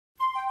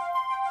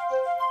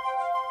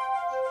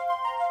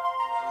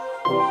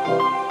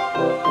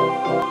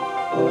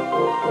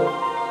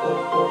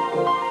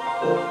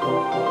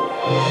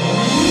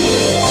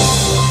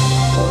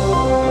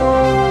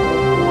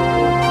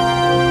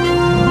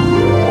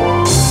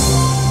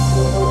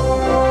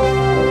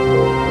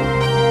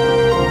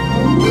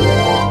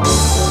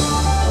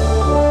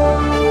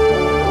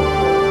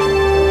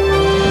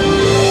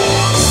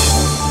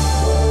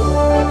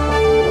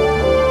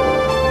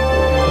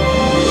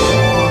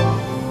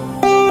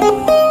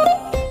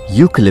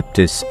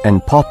Eucalyptus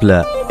and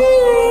poplar.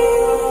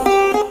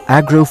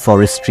 Agro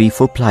forestry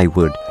for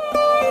plywood.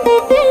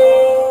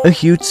 A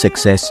huge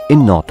success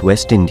in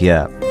northwest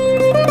India.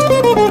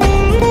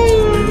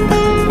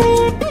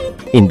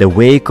 In the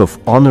wake of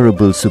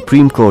Honorable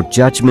Supreme Court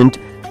judgment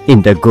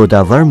in the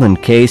Godavarman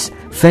case,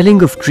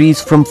 felling of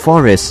trees from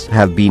forests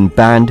have been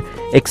banned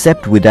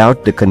except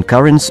without the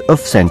concurrence of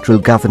central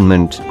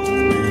government.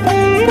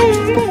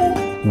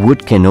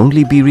 Wood can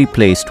only be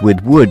replaced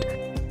with wood,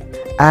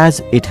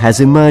 as it has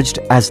emerged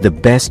as the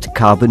best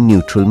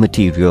carbon-neutral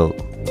material.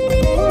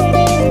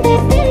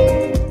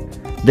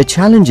 The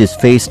challenges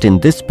faced in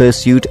this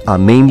pursuit are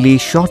mainly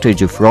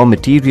shortage of raw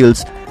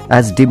materials,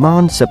 as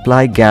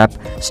demand-supply gap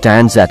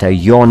stands at a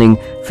yawning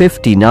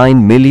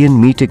 59 million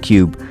meter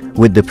cube,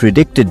 with the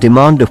predicted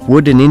demand of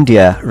wood in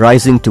India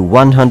rising to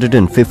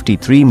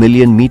 153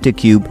 million meter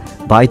cube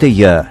by the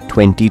year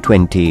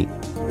 2020.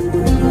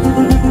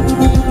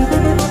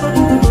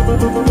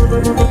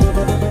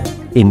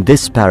 In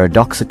this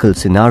paradoxical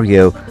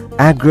scenario,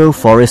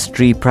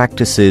 agroforestry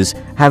practices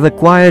have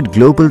acquired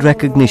global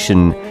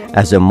recognition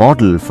as a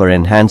model for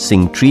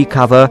enhancing tree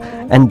cover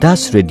and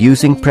thus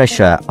reducing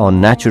pressure on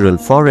natural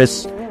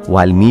forests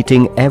while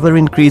meeting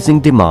ever-increasing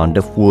demand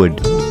of wood.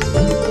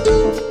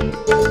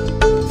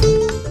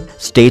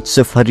 States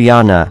of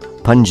Haryana,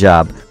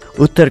 Punjab,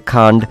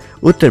 Uttarakhand,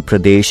 Uttar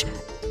Pradesh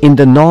in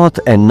the north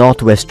and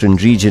northwestern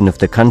region of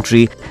the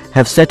country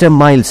have set a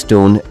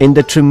milestone in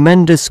the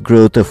tremendous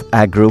growth of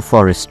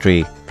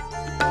agroforestry.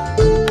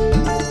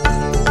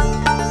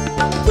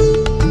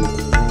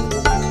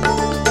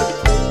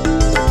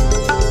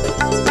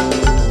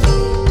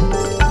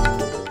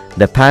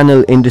 The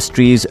panel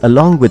industries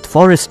along with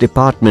forest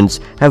departments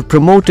have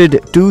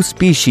promoted two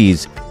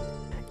species,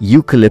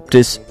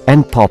 eucalyptus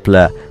and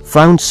poplar,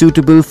 found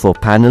suitable for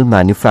panel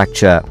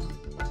manufacture.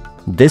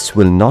 This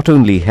will not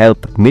only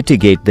help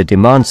mitigate the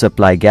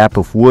demand-supply gap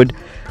of wood,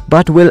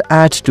 but will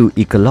add to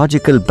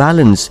ecological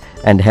balance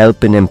and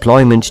help in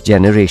employment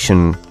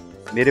generation.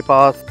 मेरे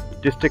पास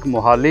district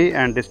Mohali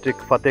and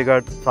district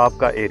Fatehgarh Sahib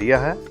का area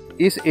है।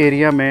 इस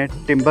area में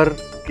timber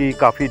की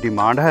काफ़ी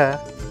demand है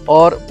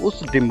और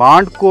उस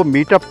डिमांड को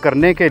मीट अप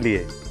करने के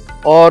लिए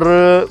और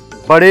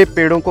बड़े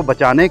पेड़ों को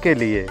बचाने के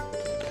लिए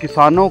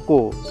किसानों को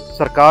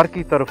सरकार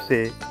की तरफ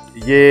से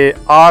ये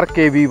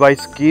RKVY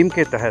स्कीम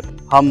के तहत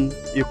हम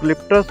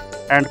यूकलिप्टस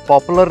एंड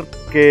पॉपुलर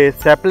के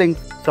सैपलिंग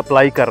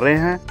सप्लाई कर रहे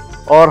हैं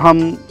और हम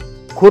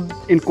खुद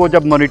इनको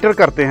जब मॉनिटर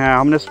करते हैं,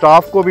 हमने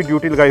स्टाफ को भी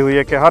ड्यूटी लगाई हुई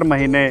है कि हर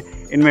महीने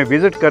इनमें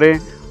विज़िट करें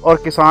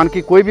और किसान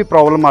की कोई भी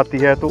प्रॉब्लम आती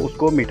है तो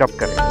उसको मीट अप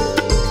करें।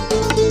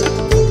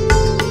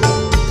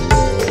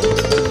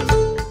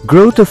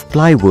 Growth of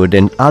plywood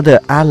and other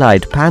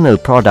allied panel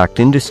product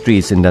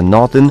industries in the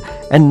northern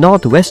and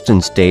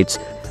northwestern states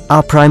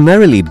are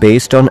primarily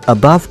based on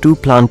above two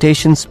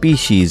plantation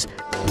species,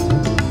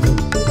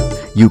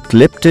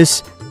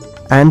 eucalyptus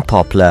and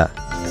poplar.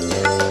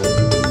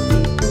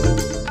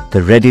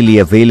 The readily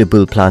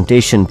available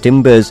plantation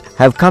timbers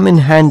have come in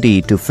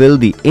handy to fill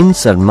the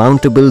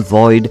insurmountable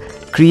void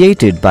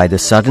created by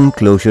the sudden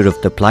closure of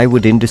the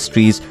plywood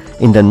industries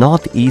in the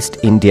northeast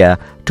India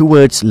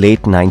towards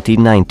late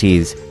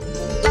 1990s.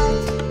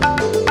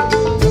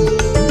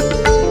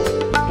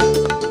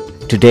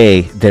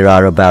 Today, there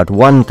are about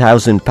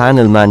 1,000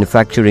 panel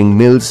manufacturing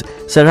mills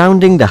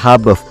surrounding the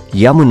hub of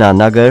Yamuna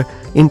Nagar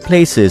in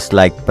places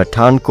like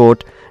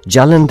Pathankot,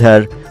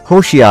 Jalandhar,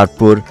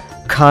 Hoshiarpur,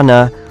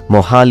 Khana,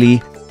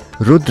 Mohali,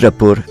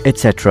 Rudrapur,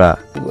 etc.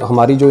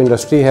 हमारी जो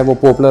industry है वो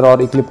popular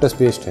और eucalyptus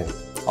based है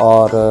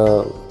और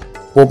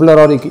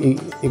popular और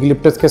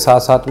eucalyptus के साथ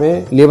साथ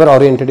में लेबर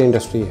ओरिएंटेड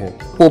इंडस्ट्री है।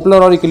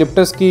 पॉपुलर और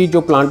इक्लिप्टस की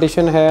जो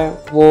प्लांटेशन है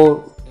वो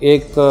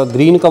एक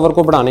ग्रीन कवर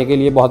को बढ़ाने के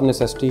लिए बहुत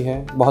नेसेसिटी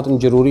है, बहुत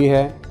ज़रूरी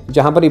है।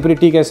 जहाँ पर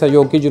इप्रिटी के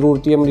सहयोग की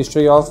ज़रूरत है,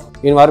 ministry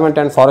of environment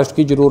and forest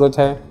की ज़रूरत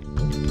है।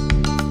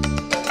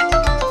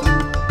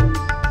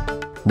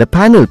 The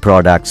panel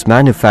products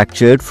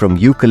manufactured from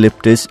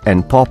eucalyptus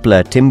and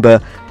poplar timber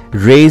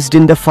raised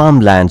in the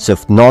farmlands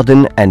of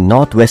northern and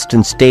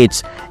northwestern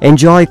states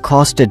enjoy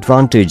cost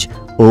advantage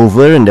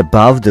over and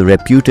above the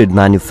reputed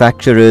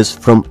manufacturers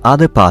from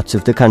other parts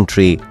of the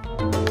country.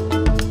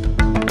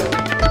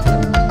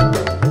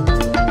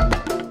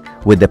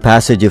 With the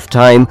passage of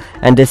time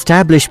and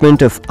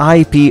establishment of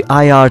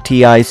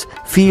IPIRTI's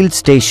field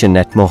station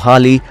at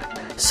Mohali,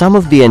 some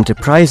of the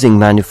enterprising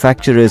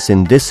manufacturers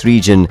in this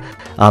region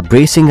are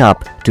bracing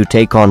up to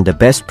take on the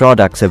best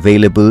products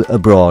available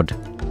abroad.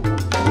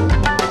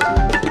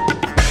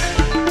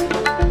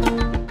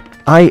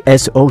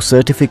 ISO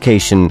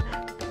certification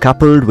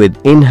coupled with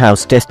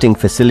in-house testing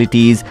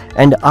facilities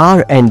and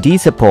R&D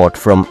support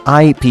from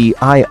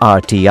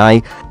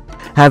IPIRTI,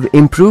 have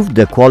improved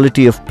the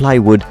quality of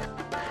plywood,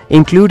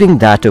 including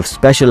that of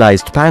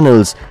specialized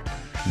panels,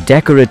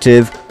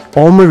 decorative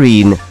or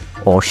marine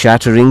or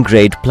shattering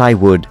grade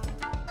plywood,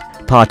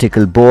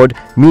 particle board,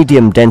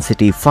 medium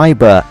density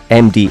fiber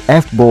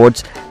MDF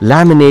boards,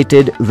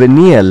 laminated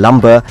veneer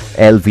lumber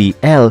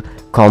LVL,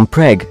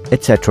 compreg,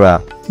 etc.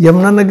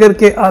 Yamunanagar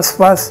के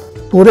आसपास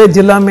पूरे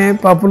जिला में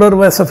popular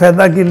व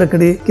सफेदा की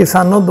लकड़ी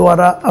किसानों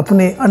द्वारा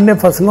अपनी अन्य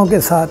फसलों के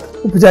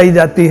साथ उपजाई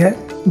जाती है,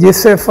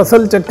 जिससे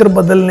फसल चक्र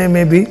बदलने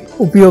में भी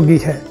उपयोगी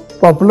है।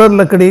 पॉपुलर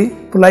लकड़ी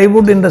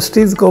प्लाईवुड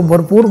इंडस्ट्रीज को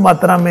भरपूर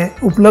मात्रा में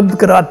उपलब्ध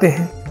कराते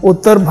हैं।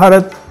 उत्तर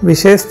भारत,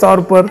 विशेष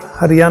तौर पर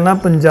हरियाणा,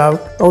 पंजाब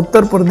और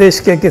उत्तर प्रदेश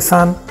के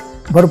किसान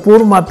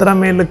भरपूर मात्रा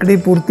में लकड़ी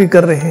पूर्ति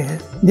कर रहे हैं,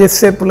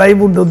 जिससे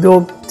प्लाईवुड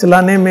उद्योग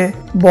चलाने में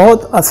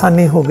बहुत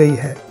आसानी हो गई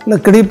है।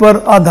 लकड़ी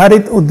पर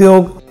आधारित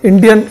उद्योग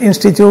Indian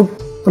institute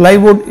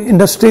plywood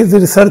industries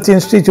research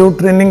institute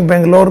training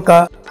Bangalore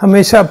का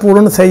हमेशा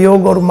पूर्ण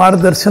सहयोग और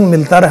मार्गदर्शन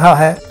मिलता रहा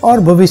है और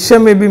भविष्य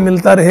में भी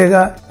मिलता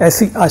रहेगा,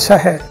 ऐसी आशा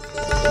है।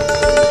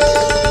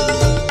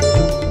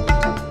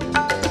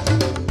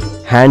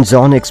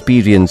 Hands-on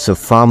experience of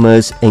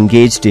farmers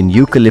engaged in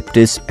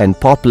eucalyptus and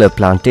poplar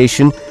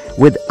plantation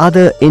with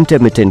other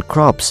intermittent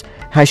crops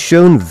has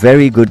shown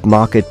very good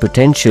market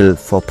potential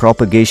for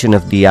propagation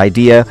of the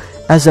idea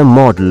as a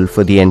model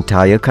for the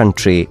entire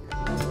country.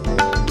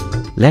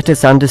 Let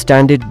us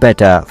understand it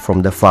better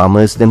from the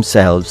farmers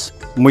themselves.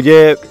 मुझे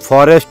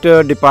forest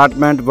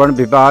department one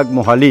विभाग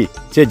मोहाली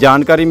से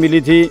जानकारी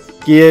मिली थी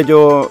कि ये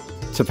जो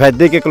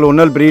सफ़ेदे के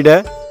कलोनल breed है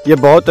ये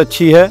बहुत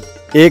अच्छी है।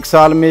 एक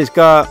साल में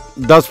इसका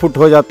 10 फुट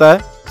हो जाता है।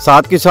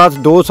 साथ के साथ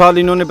 2 साल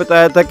इन्होंने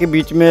बताया था कि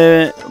बीच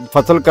में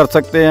फसल कर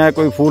सकते हैं,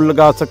 कोई फूल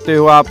लगा सकते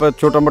हो, आप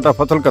छोटा मोटा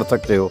फसल कर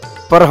सकते हो।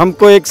 पर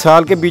हमको 1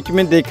 साल के बीच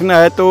में देखना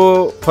है तो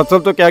फसल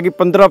तो क्या कि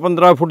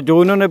 15-15 फुट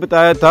जो इन्होंने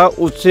बताया था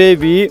उससे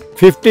भी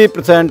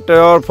 50%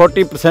 और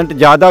 40%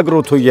 ज़्यादा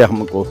ग्रोथ हुई है।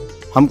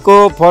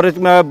 हमको फॉरेस्ट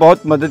में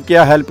बहुत मदद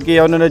किया, हेल्प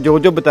किया। उन्होंने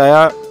जो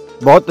बताया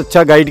बहुत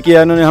अच्छा गाइड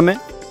किया इन्होंने हमें।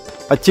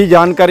 अच्छी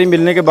जानकारी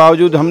मिलने के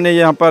बावजूद हमने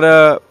यहाँ पर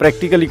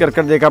प्रैक्टिकली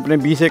कर देखा। अपने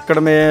 20 एकड़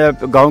में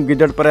गांव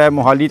गिदड़ पर है,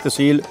 मोहाली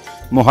तहसील,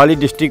 मोहाली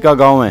डिस्ट्रिक्ट का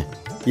गांव है।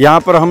 यहाँ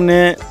पर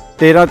हमने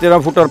 13-13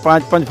 फुट और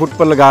 5-5 फुट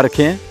पर लगा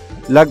रखे हैं।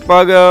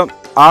 लगभग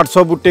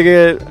 800 बूटे के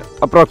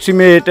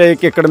अप्रॉक्सीमेट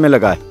 1 एकड़ में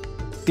लगा है।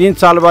 3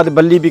 साल बाद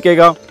बल्ली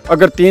बिकेगा।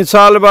 अगर 3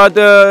 साल बाद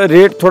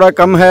रेट थोड़ा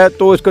कम है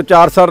तो इसको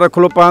 4 साल रख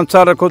लो, 5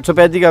 साल रखो,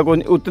 सफ़ेदी का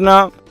कोई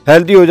उतना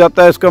हेल्दी हो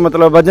जाता है, इसका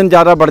मतलब वज़न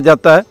ज़्यादा बढ़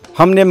जाता है।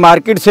 हमने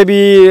मार्केट से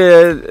भी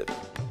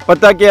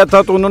पता किया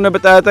था तो उन्होंने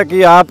बताया था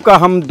कि आपका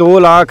हम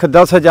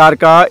 2,10,000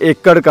 का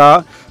एकड़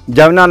का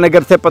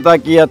यमुनानगर से पता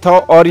किया था।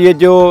 और ये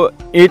जो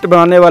ईंट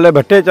बनाने वाले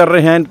भट्टे चल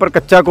रहे हैं इन पर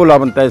कच्चा कोला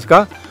बनता है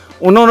इसका।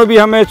 उन्होंने भी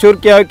हमें श्योर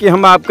किया कि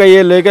हम आपका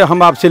ये लेकर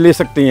हम आपसे ले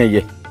सकते हैं।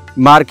 ये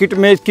मार्केट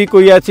में इसकी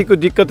कोई ऐसी कोई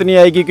दिक्कत नहीं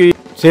आएगी कि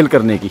सेल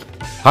करने की।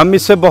 हम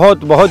इससे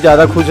बहुत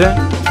ज़्यादा खुश हैं।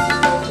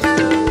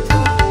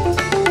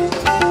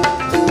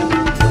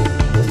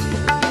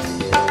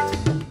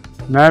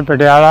 मैं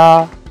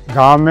पटियाला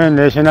गांव में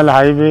नेशनल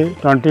हाईवे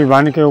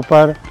 21 के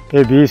ऊपर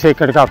ये 20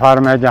 एकड़ का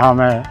फार्म है जहां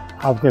मैं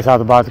आपके साथ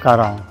बात कर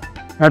रहा हूं।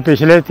 मैं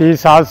पिछले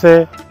 30 साल से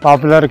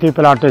पॉपुलर की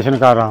प्लांटेशन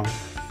कर रहा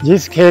हूं।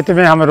 जिस खेत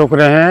में हम रुक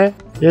रहे हैं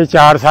ये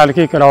 4 साल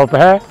की क्रॉप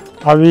है।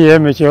 अभी ये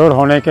मैच्योर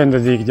होने के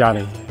नज़दीक जा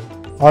रही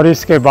है और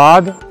इसके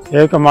बाद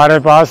एक हमारे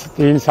पास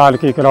 3 साल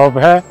की क्रॉप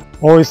है,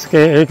 वो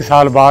इसके 1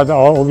 साल बाद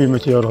और वो भी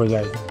मैच्योर हो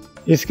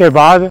जाएगी। इसके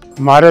बाद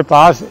हमारे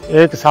पास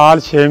 1 साल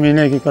 6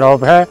 महीने की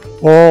क्रॉप है,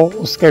 वो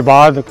उसके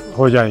बाद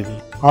हो जाएगी।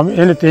 हम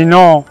इन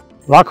तीनों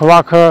वक्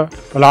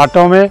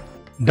प्लाटों में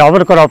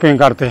डबल क्रॉपिंग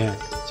करते हैं।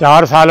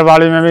 4 साल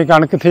वाले में भी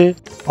कणक थी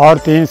और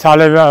 3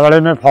 साल वाले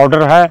में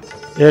पाउडर है।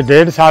 ये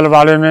 1.5 साल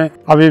वाले में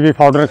अभी भी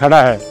पाउडर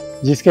खड़ा है,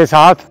 जिसके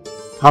साथ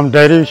हम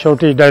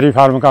छोटी डेयरी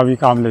फार्म का भी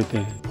काम लेते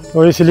हैं।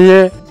 तो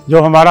इसलिए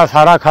जो हमारा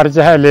सारा खर्च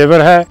है,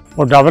 लेबर है,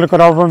 वो डबल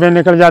क्रॉप में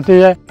निकल जाती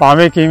है।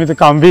 पावे कीमत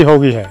कम भी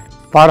होगी है,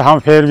 पर हम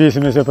फिर भी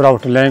इसमें से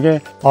प्रॉफिट लेंगे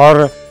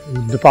और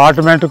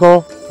डिपार्टमेंट को,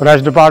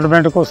 फॉरेस्ट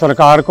डिपार्टमेंट को,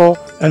 सरकार को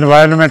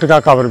एनवायरनमेंट का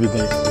कवर भी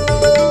देंगे।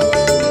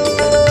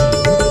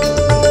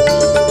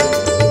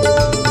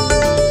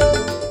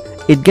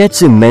 It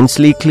gets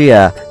immensely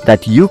clear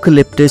that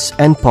eucalyptus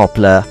and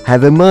poplar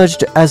have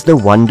emerged as the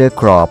wonder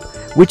crop,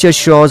 which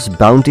assures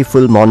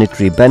bountiful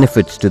monetary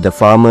benefits to the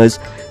farmers,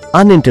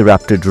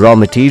 uninterrupted raw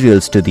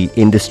materials to the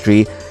industry,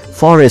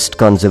 forest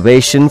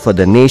conservation for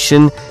the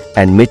nation,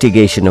 and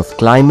mitigation of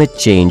climate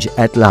change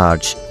at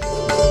large.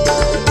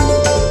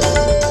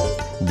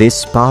 This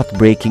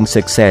path-breaking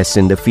success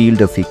in the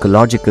field of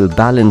ecological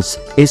balance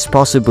is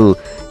possible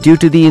due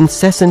to the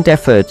incessant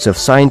efforts of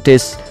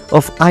scientists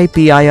of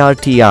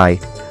IPIRTI,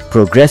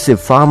 progressive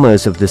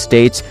farmers of the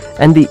states,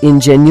 and the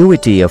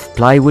ingenuity of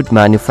plywood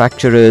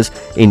manufacturers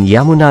in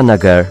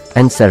Yamunanagar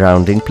and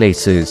surrounding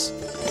places.